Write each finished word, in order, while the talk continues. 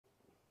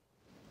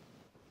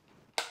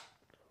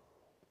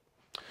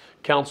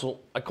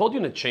Counsel, I called you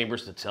in the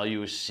chambers to tell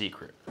you a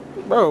secret.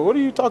 Bro, what are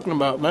you talking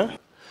about, man?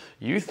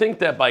 You think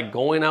that by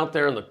going out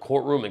there in the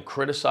courtroom and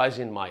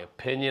criticizing my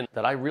opinion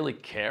that I really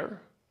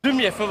care? Do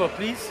me a favor,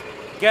 please.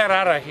 Get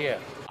out of here.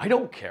 I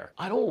don't care.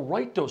 I don't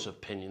write those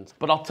opinions.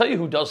 But I'll tell you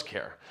who does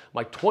care.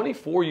 My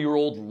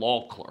 24-year-old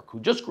law clerk who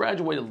just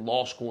graduated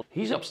law school.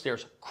 He's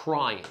upstairs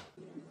crying.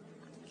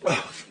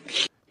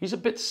 He's a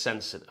bit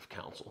sensitive,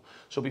 counsel.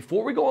 So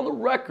before we go on the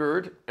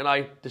record and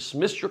I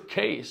dismiss your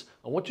case,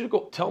 I want you to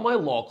go tell my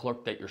law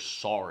clerk that you're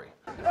sorry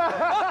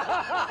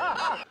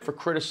for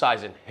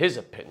criticizing his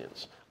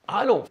opinions.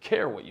 I don't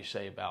care what you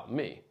say about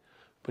me,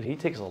 but he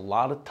takes a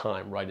lot of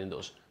time writing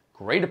those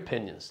great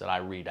opinions that I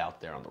read out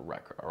there on the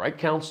record. All right,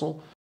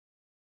 counsel?